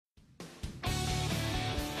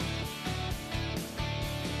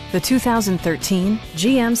the 2013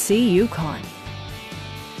 GMC Yukon.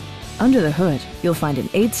 Under the hood, you'll find an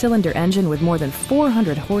 8-cylinder engine with more than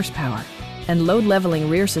 400 horsepower, and load-leveling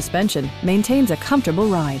rear suspension maintains a comfortable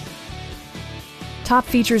ride. Top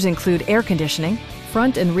features include air conditioning,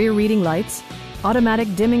 front and rear reading lights,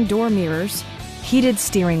 automatic dimming door mirrors, heated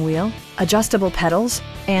steering wheel, adjustable pedals,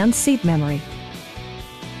 and seat memory.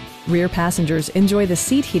 Rear passengers enjoy the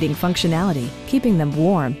seat heating functionality, keeping them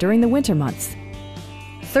warm during the winter months.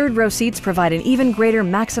 Third-row seats provide an even greater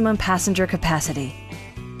maximum passenger capacity.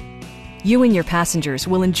 You and your passengers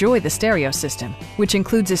will enjoy the stereo system, which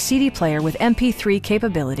includes a CD player with MP3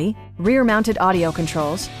 capability, rear-mounted audio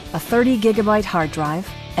controls, a 30 gigabyte hard drive,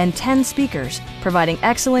 and 10 speakers, providing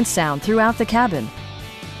excellent sound throughout the cabin.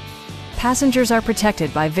 Passengers are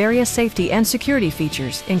protected by various safety and security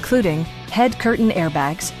features, including head curtain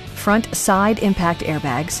airbags, front side impact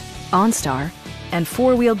airbags, OnStar, and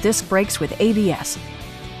 4-wheel disc brakes with ABS.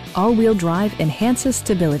 All-wheel drive enhances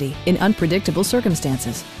stability in unpredictable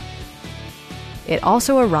circumstances. It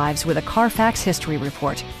also arrives with a Carfax history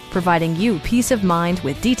report, providing you peace of mind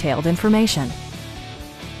with detailed information.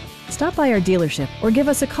 Stop by our dealership or give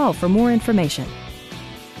us a call for more information.